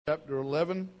Chapter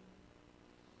 11.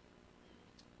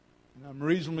 And I'm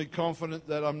reasonably confident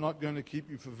that I'm not going to keep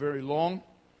you for very long.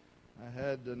 I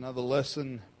had another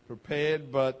lesson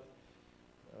prepared, or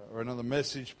another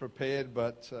message prepared,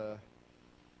 but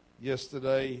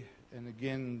yesterday and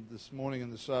again this morning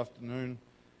and this afternoon,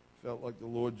 felt like the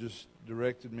Lord just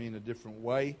directed me in a different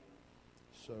way.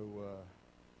 So we're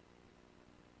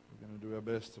going to do our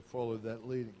best to follow that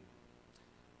leading.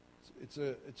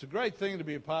 It's a great thing to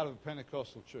be a part of a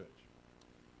Pentecostal church.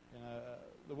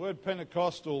 The word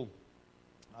Pentecostal,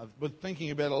 I've been thinking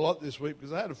about a lot this week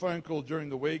because I had a phone call during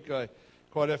the week. I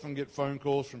quite often get phone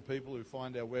calls from people who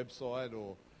find our website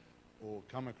or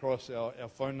come across our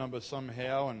phone number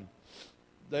somehow, and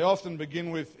they often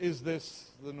begin with, "Is this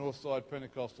the Northside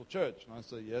Pentecostal Church?" And I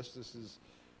say, "Yes, this is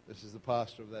the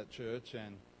pastor of that church,"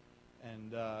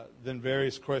 and then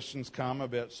various questions come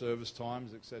about service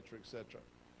times, etc., etc.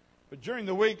 But during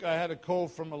the week, I had a call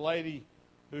from a lady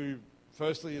who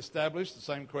firstly established the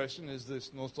same question, "Is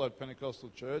this Northside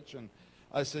Pentecostal Church?" And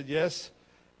I said, "Yes."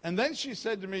 And then she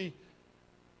said to me,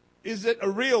 "Is it a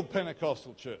real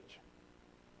Pentecostal church?"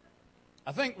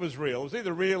 I think it was real. It was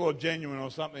either real or genuine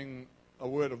or something, a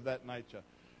word of that nature.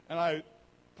 And I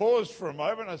paused for a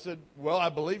moment. I said, "Well, I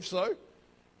believe so.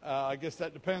 I guess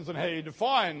that depends on how you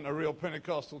define a real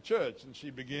Pentecostal church." And she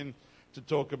began to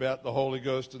talk about the Holy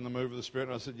Ghost and the move of the Spirit.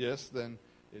 And I said, "Yes, then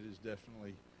it is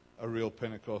definitely a real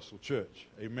Pentecostal church."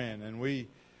 Amen. And we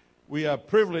are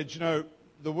privileged. You know,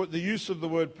 the use of the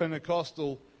word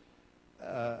Pentecostal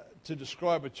to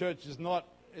describe a church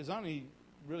has only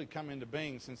really come into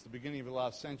being since the beginning of the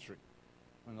last century,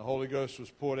 when the Holy Ghost was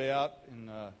poured out in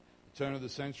the turn of the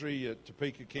century at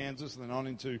Topeka, Kansas, and then on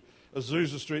into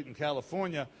Azusa Street in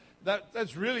California.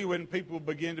 That's really when people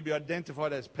began to be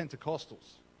identified as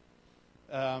Pentecostals.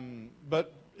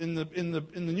 But in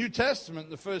the New Testament,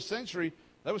 in the first century,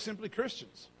 they were simply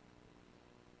Christians.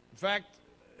 In fact,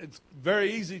 it's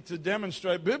very easy to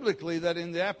demonstrate biblically that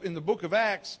in the book of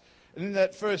Acts and in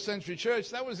that first century church,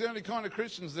 that was the only kind of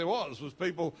Christians there was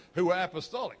people who were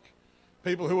apostolic,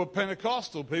 people who were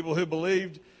Pentecostal, people who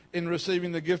believed in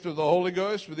receiving the gift of the Holy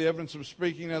Ghost with the evidence of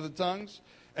speaking in other tongues.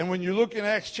 And when you look in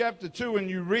Acts chapter 2 and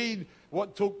you read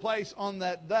what took place on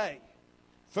that day,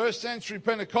 first century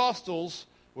Pentecostals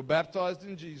were baptized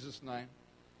in Jesus' name,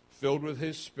 filled with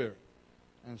His Spirit.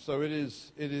 And so it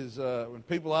is. When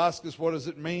people ask us what does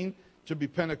it mean to be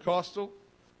Pentecostal,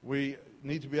 we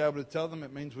need to be able to tell them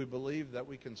it means we believe that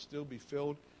we can still be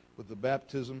filled with the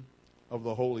baptism of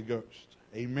the Holy Ghost.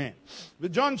 Amen.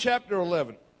 But John chapter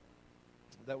 11,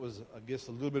 that was, I guess,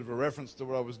 a little bit of a reference to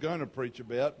what I was going to preach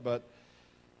about, but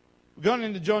we're going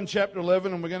into John chapter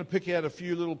 11, and we're going to pick out a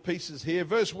few little pieces here.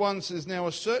 Verse 1 says, "Now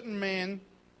a certain man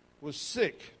was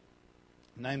sick,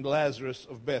 named Lazarus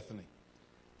of Bethany,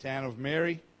 town of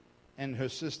Mary and her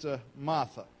sister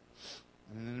Martha."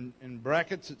 And then in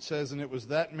brackets it says, "And it was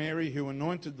that Mary who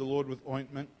anointed the Lord with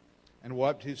ointment and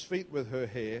wiped His feet with her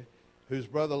hair, whose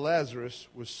brother Lazarus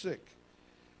was sick.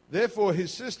 Therefore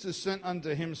his sisters sent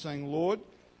unto him, saying, Lord,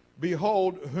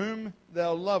 behold, whom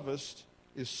thou lovest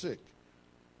is sick.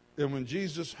 And when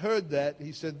Jesus heard that,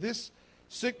 he said, This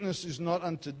sickness is not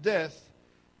unto death,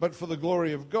 but for the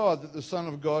glory of God, that the Son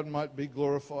of God might be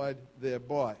glorified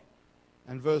thereby."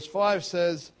 And verse 5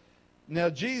 says, "Now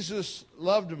Jesus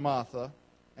loved Martha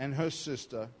and her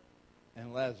sister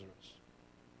and Lazarus."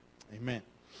 Amen.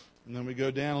 And then we go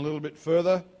down a little bit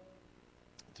further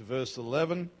to verse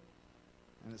 11.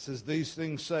 And it says, "These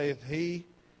things saith he,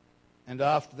 and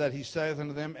after that he saith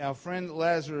unto them, Our friend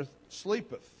Lazarus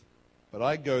sleepeth, but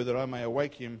I go that I may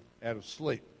awake him out of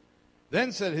sleep.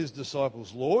 Then said his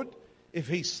disciples, Lord, if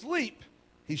he sleep,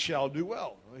 he shall do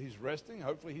well." Well, he's resting.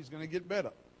 Hopefully he's going to get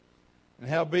better. "And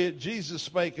howbeit Jesus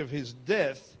spake of his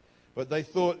death, but they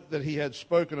thought that he had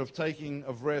spoken of taking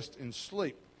of rest in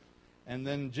sleep." And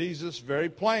then Jesus, very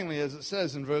plainly, as it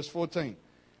says in verse 14,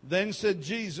 "Then said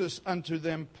Jesus unto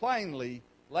them plainly,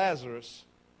 Lazarus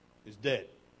is dead."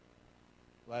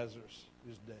 Lazarus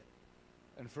is dead.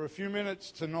 And for a few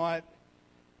minutes tonight,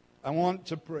 I want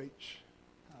to preach.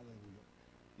 Hallelujah.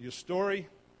 Your story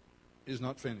is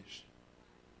not finished.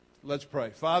 Let's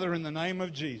pray. Father, in the name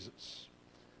of Jesus,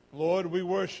 Lord, we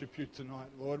worship you tonight.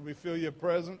 Lord, we feel your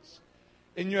presence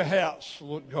in your house,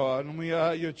 Lord God, and we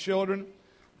are your children.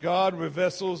 God, we're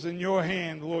vessels in your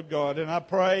hand, Lord God, and I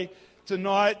pray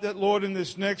tonight that, Lord, in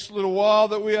this next little while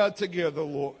that we are together,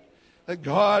 Lord, that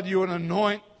God, you would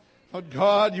anoint, Lord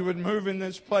God, you would move in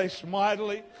this place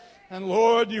mightily, and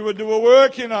Lord, you would do a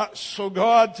work in us, oh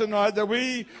God, tonight, that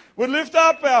we would lift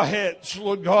up our heads,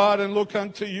 Lord God, and look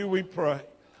unto you, we pray.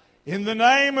 In the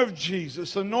name of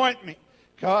Jesus, anoint me,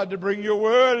 God, to bring your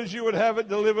word as you would have it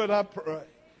delivered, I pray.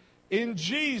 In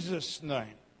Jesus'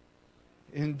 name.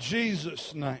 In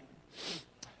Jesus' name.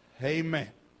 Amen.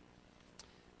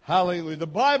 Hallelujah. The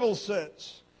Bible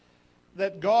says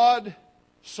that God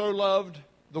so loved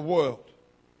the world.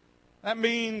 That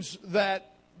means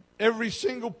that every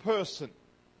single person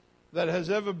that has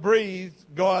ever breathed,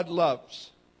 God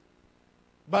loves.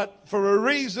 But for a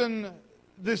reason,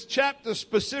 this chapter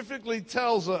specifically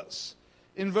tells us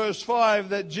in verse 5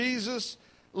 that Jesus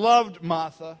loved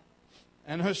Martha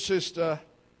and her sister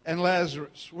and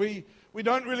Lazarus. We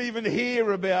don't really even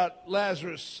hear about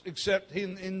Lazarus except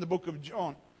in the book of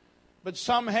John. But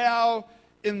somehow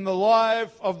in the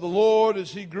life of the Lord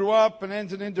as he grew up and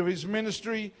entered into his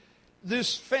ministry,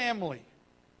 this family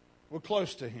were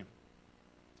close to him.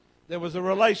 There was a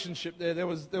relationship there. There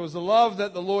was a love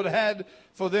that the Lord had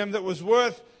for them that was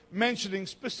worth mentioning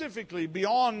specifically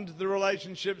beyond the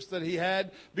relationships that he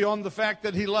had, beyond the fact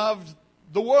that he loved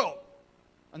the world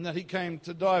and that he came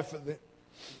to die for them.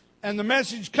 And the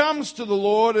message comes to the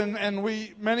Lord, and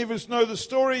many of us know the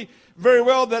story very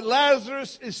well, that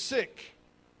Lazarus is sick.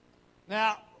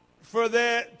 Now, for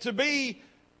there to be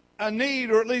a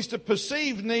need, or at least a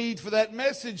perceived need, for that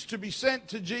message to be sent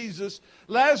to Jesus,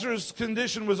 Lazarus'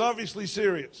 condition was obviously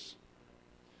serious.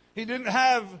 He didn't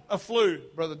have a flu,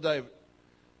 Brother David.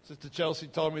 Sister Chelsea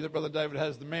told me that Brother David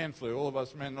has the man flu. All of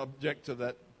us men object to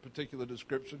that particular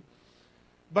description.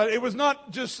 But it was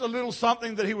not just a little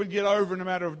something that he would get over in a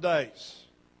matter of days.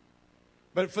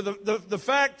 But for the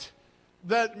fact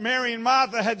that Mary and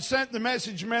Martha had sent the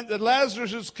message meant that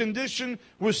Lazarus' condition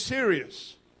was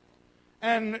serious.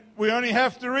 And we only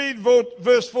have to read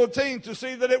verse 14 to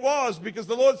see that it was, because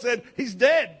the Lord said, he's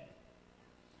dead.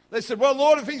 They said, well,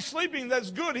 Lord, if he's sleeping,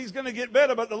 that's good. He's going to get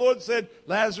better. But the Lord said,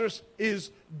 Lazarus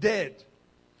is dead.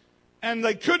 And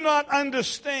they could not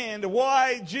understand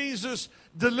why Jesus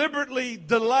deliberately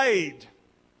delayed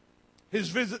his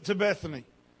visit to Bethany.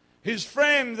 His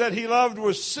friend that he loved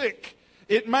was sick.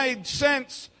 It made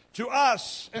sense to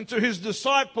us and to his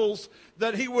disciples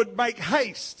that he would make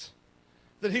haste,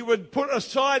 that he would put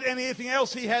aside anything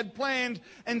else he had planned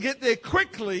and get there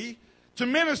quickly to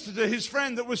minister to his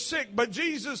friend that was sick. But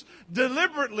Jesus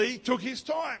deliberately took his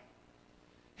time.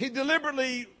 He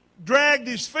deliberately dragged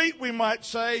his feet, we might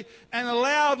say, and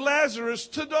allowed Lazarus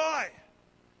to die.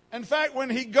 In fact, when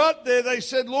he got there, they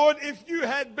said, Lord, if you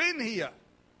had been here,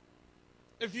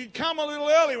 if you'd come a little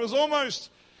early,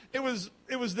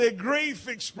 it was their grief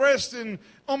expressed in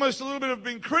almost a little bit of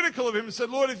being critical of him, and said,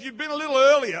 Lord, if you'd been a little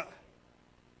earlier,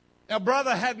 our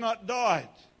brother had not died.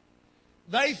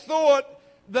 They thought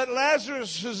that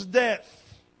Lazarus'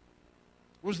 death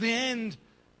was the end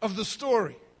of the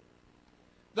story.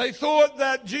 They thought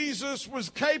that Jesus was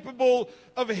capable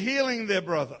of healing their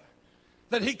brother,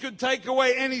 that he could take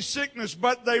away any sickness.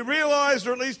 But they realized,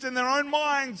 or at least in their own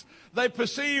minds, they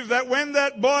perceived that when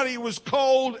that body was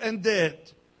cold and dead,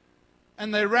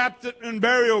 and they wrapped it in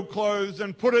burial clothes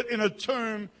and put it in a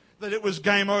tomb, that it was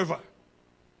game over,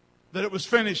 that it was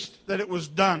finished, that it was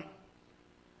done.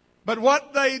 But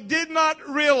what they did not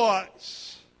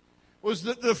realize was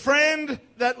that the friend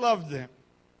that loved them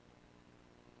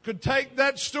could take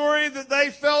that story that they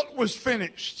felt was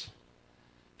finished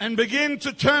and begin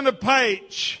to turn a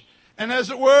page and,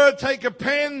 as it were, take a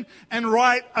pen and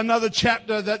write another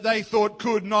chapter that they thought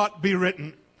could not be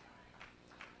written.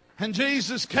 And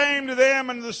Jesus came to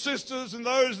them, and the sisters and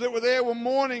those that were there were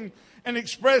mourning and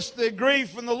expressed their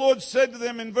grief. And the Lord said to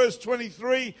them in verse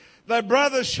 23, thy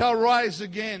brother shall rise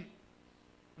again.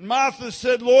 And Martha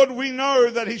said, Lord, we know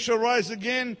that he shall rise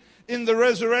again in the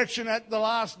resurrection at the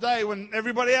last day, when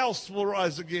everybody else will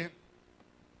rise again.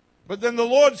 But then the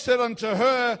Lord said unto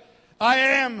her, I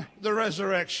am the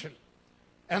resurrection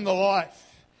and the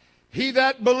life. He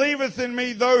that believeth in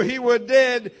me, though he were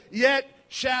dead, yet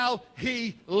shall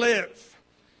he live.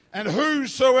 And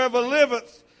whosoever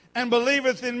liveth and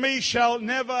believeth in me shall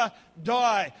never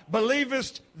die.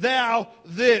 Believest thou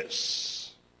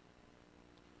this?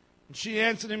 And she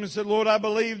answered him and said, Lord, I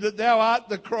believe that thou art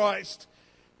the Christ,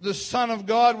 the Son of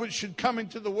God, which should come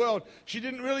into the world. She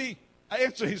didn't really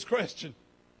answer his question.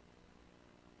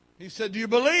 He said, do you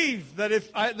believe that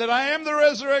that I am the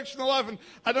resurrection and the life? And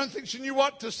I don't think she knew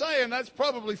what to say, and that's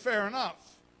probably fair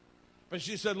enough. But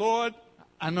she said, Lord,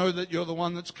 I know that you're the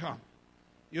one that's come.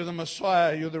 You're the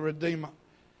Messiah. You're the Redeemer.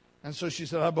 And so she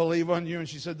said, I believe on you. And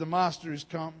she said, the Master is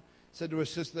come. Said to her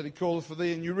sister that he calleth for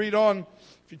thee. And you read on,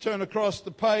 if you turn across the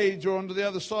page or onto the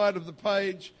other side of the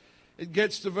page, it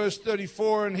gets to verse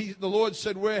 34. And the Lord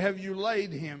said, where have you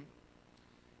laid him?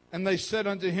 And they said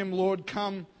unto him, Lord,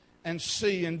 come and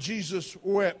see. And Jesus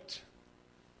wept.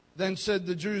 Then said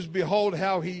the Jews, behold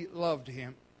how he loved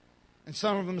him. And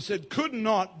some of them said, could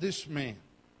not this man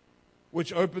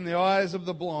which open the eyes of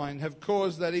the blind, have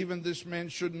caused that even this man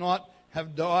should not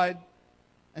have died.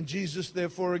 And Jesus,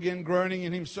 therefore, again groaning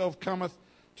in himself, cometh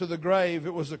to the grave.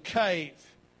 It was a cave,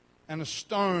 and a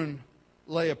stone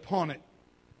lay upon it.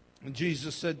 And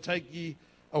Jesus said, Take ye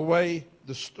away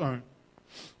the stone.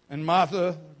 And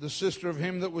Martha, the sister of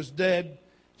him that was dead,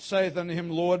 saith unto him,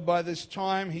 Lord, by this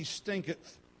time he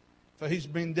stinketh, for he's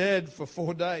been dead for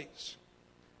 4 days.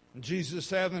 And Jesus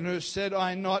saith unto her, Said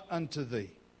I not unto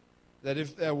thee, that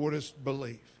if thou wouldest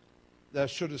believe, thou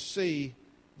shouldest see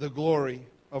the glory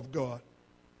of God?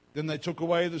 Then they took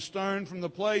away the stone from the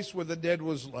place where the dead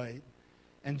was laid.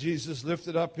 And Jesus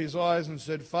lifted up his eyes and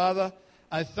said, Father,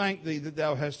 I thank thee that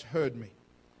thou hast heard me.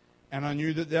 And I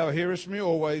knew that thou hearest me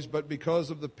always, but because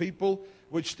of the people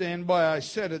which stand by, I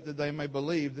said it, that they may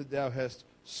believe that thou hast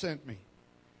sent me.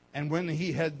 And when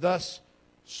he had thus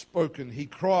spoken, he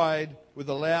cried with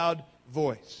a loud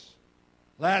voice,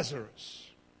 Lazarus,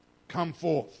 come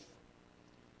forth.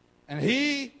 And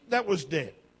he that was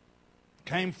dead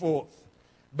came forth,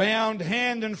 bound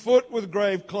hand and foot with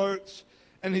grave clothes,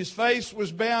 and his face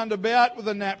was bound about with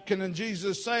a napkin. And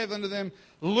Jesus saith unto them,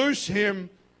 Loose him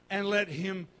and let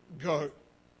him go.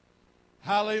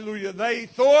 Hallelujah. They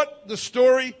thought the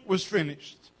story was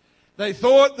finished. They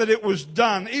thought that it was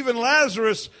done. Even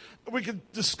Lazarus, we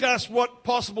could discuss what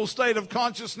possible state of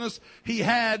consciousness he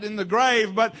had in the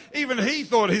grave, but even he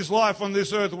thought his life on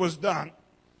this earth was done.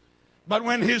 But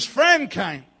when his friend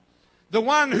came, the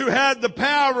one who had the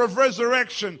power of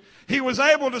resurrection, he was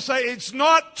able to say, it's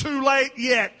not too late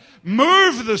yet.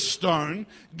 Move the stone,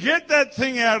 get that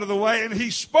thing out of the way. And he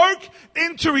spoke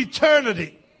into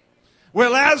eternity, where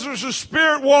Lazarus'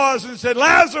 spirit was, and said,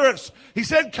 Lazarus, he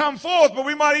said, come forth. But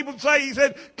we might even say he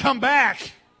said, come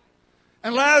back.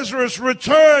 And Lazarus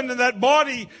returned, and that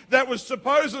body that was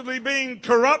supposedly being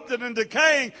corrupted and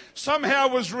decaying somehow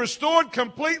was restored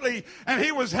completely, and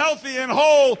he was healthy and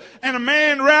whole. And a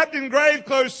man wrapped in grave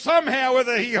clothes somehow,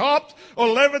 whether he hopped or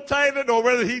levitated or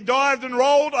whether he dived and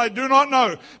rolled, I do not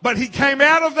know. But he came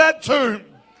out of that tomb.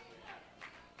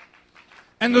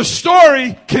 And the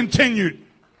story continued.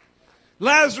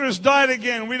 Lazarus died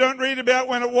again. We don't read about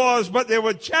when it was, but there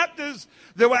were chapters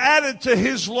that were added to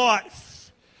his life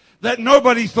that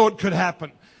nobody thought could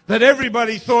happen, that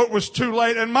everybody thought was too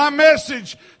late. And my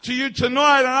message to you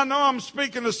tonight, and I know I'm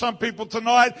speaking to some people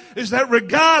tonight, is that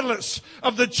regardless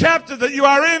of the chapter that you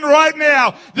are in right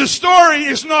now, the story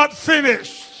is not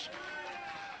finished.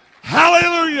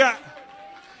 Hallelujah.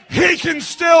 He can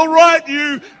still write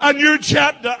you a new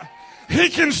chapter. He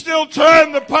can still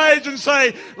turn the page and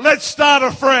say, let's start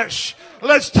afresh.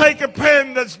 Let's take a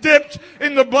pen that's dipped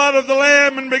in the blood of the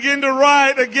Lamb and begin to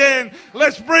write again.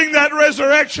 Let's bring that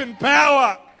resurrection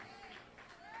power.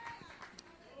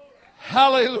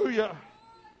 Hallelujah.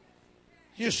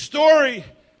 Your story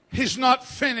is not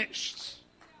finished.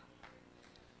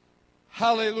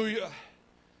 Hallelujah.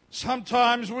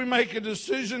 Sometimes we make a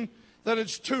decision that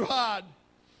it's too hard,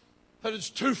 that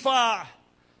it's too far,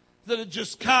 that it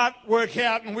just can't work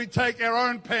out, and we take our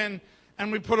own pen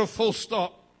and we put a full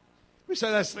stop. We say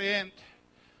that's the end.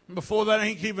 And before that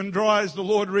ink even dries, the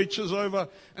Lord reaches over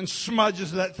and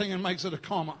smudges that thing and makes it a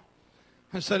comma.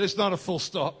 And said it's not a full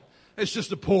stop. It's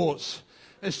just a pause.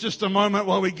 It's just a moment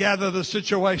while we gather the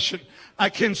situation. I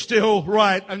can still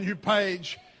write a new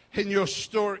page in your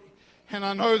story. And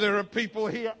I know there are people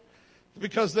here,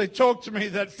 because they talk to me,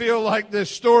 that feel like their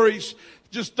stories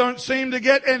just don't seem to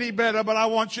get any better. But I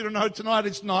want you to know tonight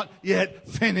it's not yet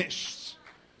finished.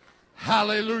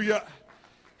 Hallelujah.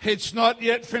 It's not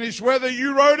yet finished. Whether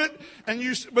you wrote it and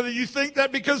whether you think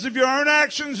that because of your own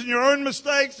actions and your own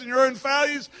mistakes and your own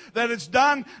failures that it's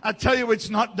done, I tell you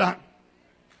it's not done.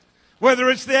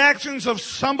 Whether it's the actions of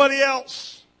somebody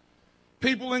else,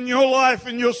 people in your life,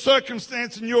 in your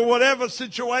circumstance, in your whatever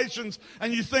situations,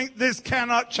 and you think this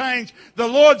cannot change, the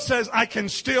Lord says, I can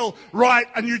still write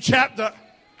a new chapter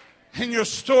in your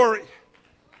story.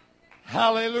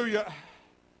 Hallelujah.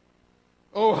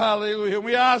 Oh, hallelujah.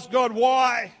 We ask God,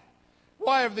 why?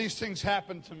 Why have these things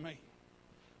happened to me?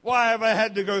 Why have I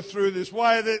had to go through this?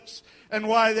 Why this and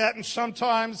why that? And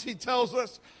sometimes He tells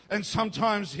us and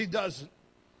sometimes He doesn't.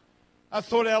 I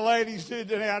thought our ladies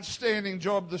did an outstanding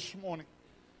job this morning.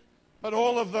 But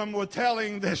all of them were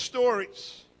telling their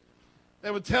stories.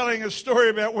 They were telling a story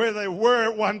about where they were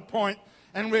at one point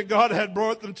and where God had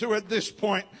brought them to at this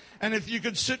point. And if you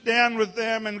could sit down with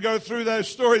them and go through those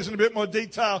stories in a bit more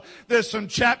detail, there's some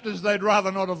chapters they'd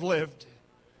rather not have lived.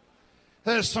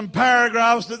 There's some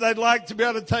paragraphs that they'd like to be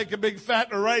able to take a big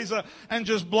fat eraser and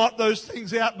just blot those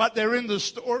things out, but they're in the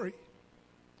story.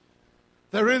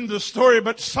 They're in the story,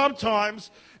 but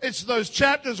sometimes it's those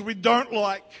chapters we don't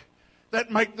like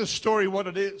that make the story what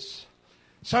it is.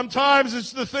 Sometimes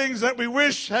it's the things that we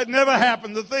wish had never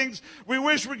happened, the things we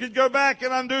wish we could go back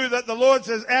and undo, that the Lord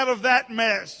says, out of that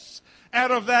mess,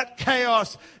 out of that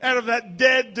chaos, out of that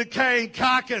dead, decaying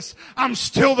carcass, I'm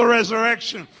still the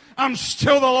resurrection. I'm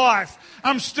still the life.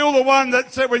 I'm still the one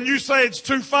that said, when you say it's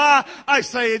too far, I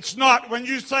say it's not. When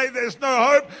you say there's no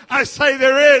hope, I say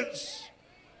there is.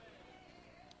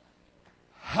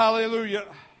 Hallelujah.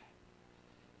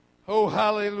 Oh,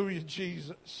 hallelujah,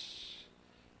 Jesus.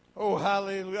 Oh,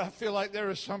 hallelujah. I feel like there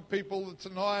are some people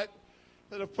tonight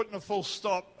that are putting a full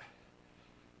stop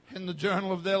in the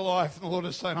journal of their life. And the Lord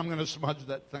is saying, I'm going to smudge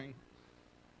that thing.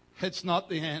 It's not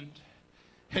the end.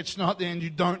 It's not the end. You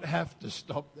don't have to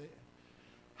stop there.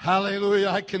 Hallelujah.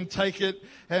 I can take it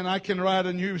and I can write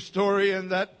a new story, and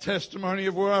that testimony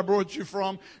of where I brought you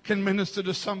from can minister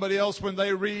to somebody else. When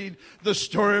they read the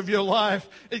story of your life,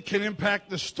 it can impact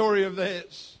the story of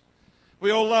theirs.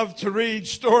 We all love to read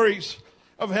stories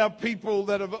of how people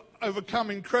that have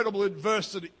overcome incredible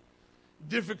adversity,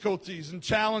 difficulties and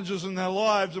challenges in their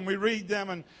lives, and we read them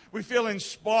and we feel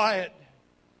inspired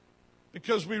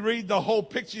because we read the whole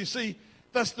picture. You see,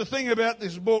 that's the thing about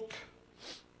this book.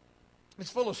 It's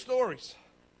full of stories,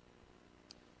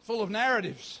 full of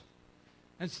narratives.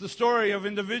 It's the story of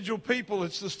individual people.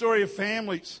 It's the story of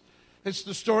families. It's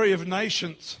the story of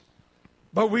nations.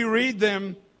 But we read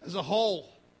them as a whole.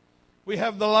 We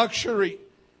have the luxury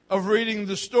of reading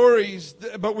the stories,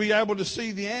 but we're able to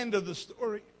see the end of the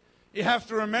story. You have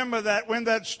to remember that when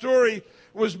that story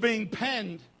was being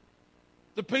penned,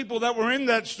 the people that were in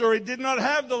that story did not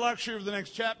have the luxury of the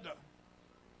next chapter.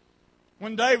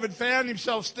 When David found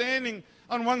himself standing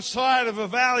on one side of a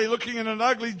valley looking at an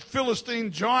ugly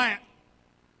Philistine giant,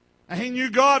 and he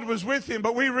knew God was with him,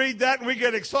 but we read that and we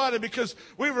get excited because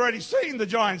we've already seen the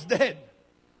giants dead.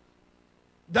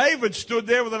 David stood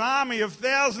there with an army of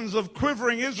thousands of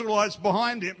quivering Israelites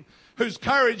behind him whose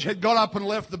courage had got up and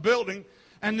left the building.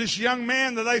 And this young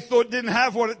man that they thought didn't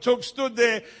have what it took stood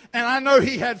there. And I know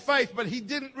he had faith, but he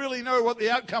didn't really know what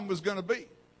the outcome was going to be.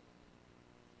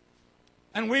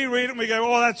 And we read it and we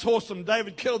go, oh, that's awesome.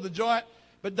 David killed the giant.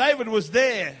 But David was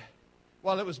there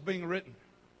while it was being written.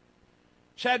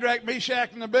 Shadrach,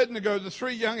 Meshach, and Abednego, the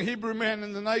three young Hebrew men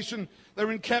in the nation, they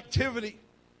were in captivity.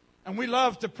 And we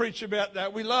love to preach about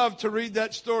that. We love to read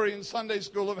that story in Sunday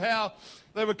school of how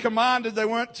they were commanded, they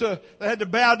had to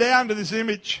bow down to this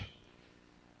image.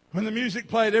 When the music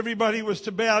played, everybody was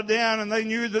to bow down, and they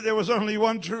knew that there was only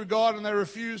one true God, and they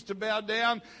refused to bow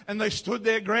down, and they stood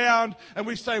their ground. And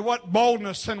we say, what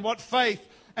boldness and what faith.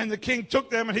 And the king took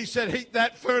them and he said, heat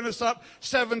that furnace up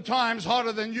 7 times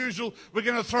hotter than usual. We're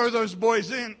going to throw those boys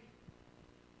in.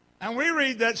 And we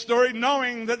read that story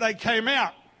knowing that they came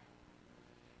out.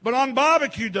 But on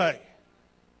barbecue day,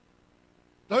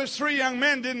 those 3 young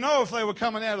men didn't know if they were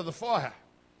coming out of the fire.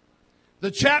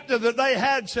 The chapter that they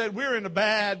had said, we're in a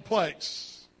bad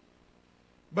place.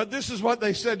 But this is what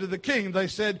they said to the king. They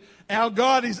said, our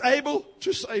God is able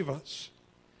to save us.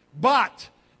 But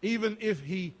even if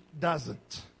he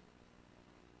doesn't,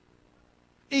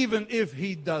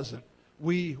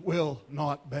 we will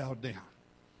not bow down.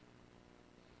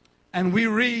 And we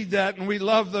read that and we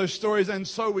love those stories, and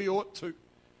so we ought to.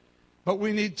 But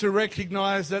we need to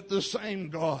recognize that the same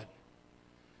God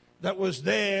that was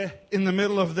there in the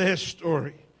middle of their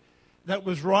story, that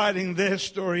was writing their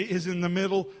story, is in the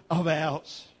middle of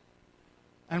ours.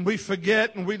 And we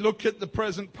forget and we look at the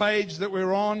present page that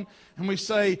we're on and we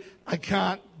say, I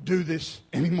can't do this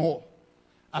anymore.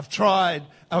 I've tried,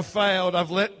 I've failed, I've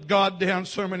let God down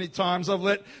so many times, I've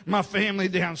let my family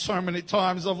down so many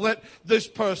times, I've let this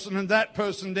person and that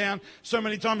person down so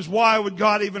many times. Why would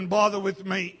God even bother with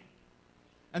me?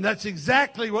 And that's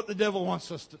exactly what the devil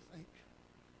wants us to think.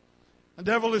 The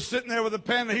devil is sitting there with a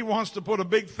pen and he wants to put a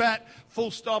big fat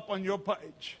full stop on your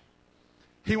page.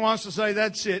 He wants to say,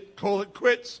 that's it, call it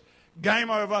quits, game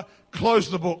over,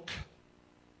 close the book.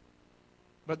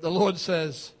 But the Lord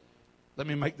says, let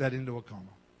me make that into a comma.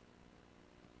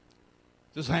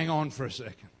 Just hang on for a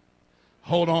second.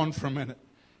 Hold on for a minute.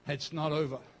 It's not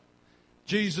over.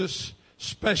 Jesus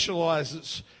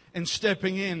specializes in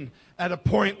stepping in at a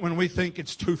point when we think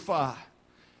it's too far.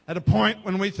 At a point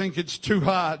when we think it's too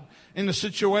hard. In a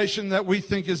situation that we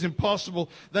think is impossible.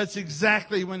 That's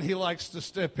exactly when he likes to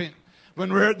step in.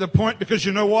 When we're at the point, because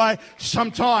you know why?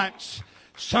 Sometimes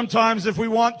if we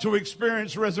want to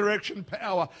experience resurrection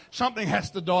power, something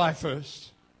has to die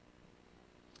first.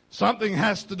 Something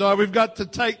has to die. We've got to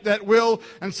take that will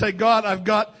and say, God, I've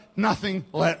got nothing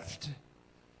left.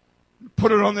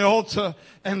 Put it on the altar.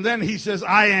 And then he says,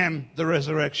 I am the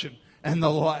resurrection and the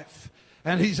life.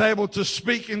 And He's able to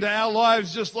speak into our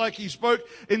lives just like He spoke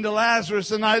into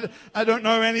Lazarus. And I don't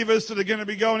know any of us that are going to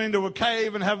be going into a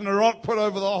cave and having a rock put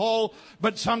over the hole.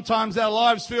 But sometimes our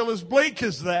lives feel as bleak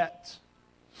as that.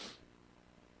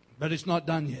 But it's not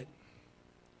done yet.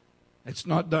 It's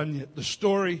not done yet. The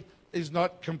story is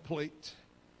not complete.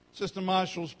 Sister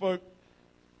Marshall spoke,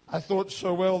 I thought,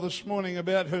 so well this morning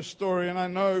about her story. And I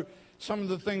know some of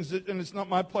the things that, and it's not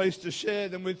my place to share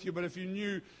them with you, but if you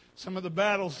knew some of the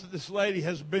battles that this lady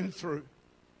has been through.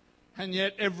 And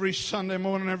yet every Sunday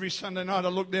morning, every Sunday night, I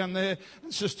look down there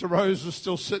and Sister Rose is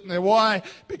still sitting there. Why?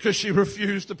 Because she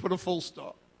refused to put a full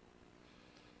stop.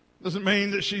 Doesn't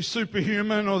mean that she's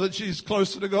superhuman or that she's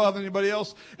closer to God than anybody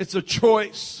else. It's a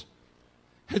choice.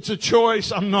 It's a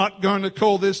choice. I'm not going to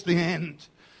call this the end.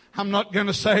 I'm not going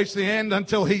to say it's the end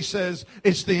until He says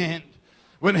it's the end.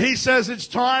 When He says it's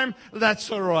time,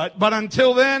 that's all right. But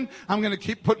until then, I'm going to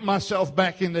keep putting myself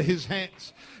back into His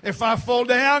hands. If I fall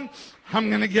down, I'm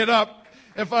going to get up.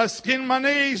 If I skin my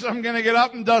knees, I'm going to get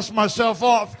up and dust myself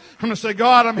off. I'm going to say,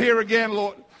 God, I'm here again,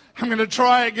 Lord. I'm going to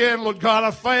try again, Lord God.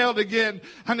 I failed again.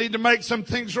 I need to make some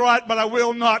things right, but I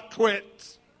will not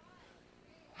quit.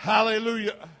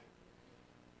 Hallelujah.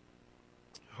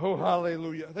 Oh,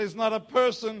 hallelujah. There's not a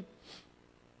person,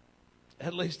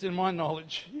 at least in my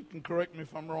knowledge, you can correct me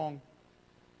if I'm wrong,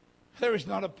 there is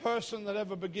not a person that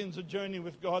ever begins a journey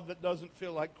with God that doesn't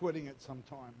feel like quitting at some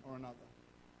time or another.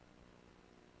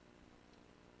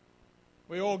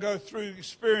 We all go through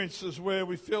experiences where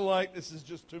we feel like this is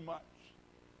just too much.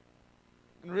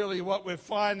 And really what we're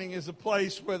finding is a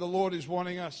place where the Lord is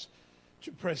wanting us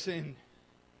to press in,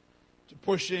 to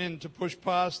push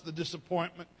past the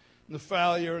disappointment, the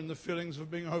failure and the feelings of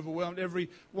being overwhelmed. Every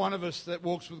one of us that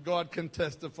walks with God can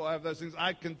testify of those things.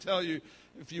 I can tell you,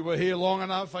 if you were here long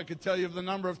enough, I could tell you of the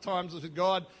number of times I said,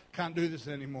 God, can't do this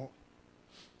anymore.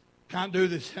 Can't do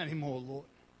this anymore, Lord.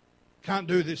 Can't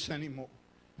do this anymore.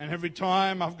 And every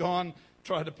time I've gone,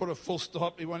 tried to put a full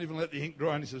stop, He won't even let the ink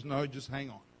dry. And He says, no, just hang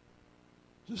on.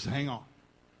 Just hang on.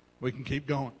 We can keep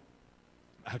going.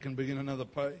 I can begin another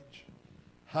page.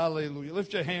 Hallelujah.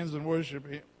 Lift your hands and worship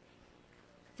Him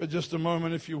for just a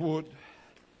moment, if you would.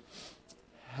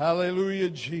 Hallelujah,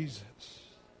 Jesus.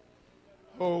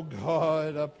 Oh,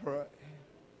 God, I pray.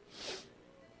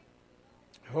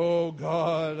 Oh,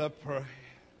 God, I pray.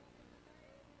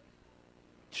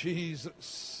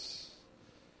 Jesus.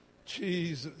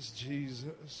 Jesus,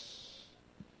 Jesus.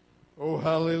 Oh,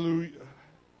 hallelujah.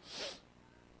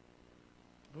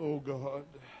 Oh, God.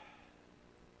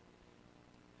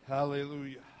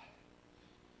 Hallelujah.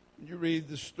 You read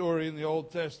the story in the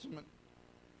Old Testament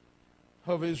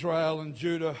of Israel and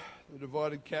Judah, the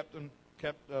divided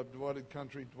divided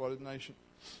country, divided nation,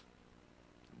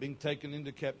 being taken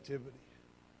into captivity.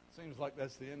 Seems like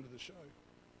that's the end of the show.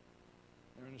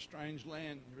 They're in a strange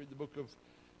land. You read the book of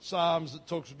Psalms that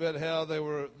talks about how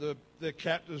their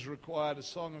captors required a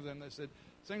song of them. They said,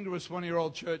 sing to us one of your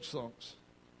old church songs,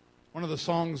 one of the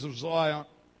songs of Zion.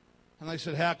 And they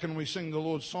said, how can we sing the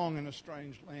Lord's song in a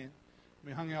strange land?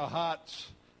 We hung our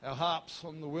harps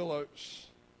on the willows,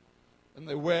 and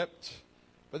they wept.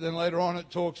 But then later on it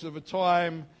talks of a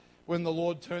time when the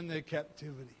Lord turned their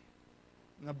captivity.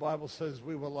 And the Bible says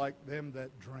we were like them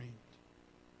that dreamed.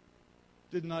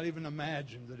 Did not even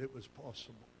imagine that it was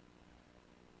possible.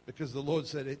 Because the Lord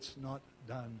said, it's not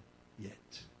done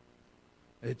yet.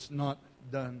 It's not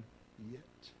done yet.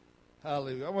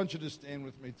 Hallelujah. I want you to stand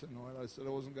with me tonight. I said I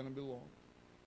wasn't going to be long.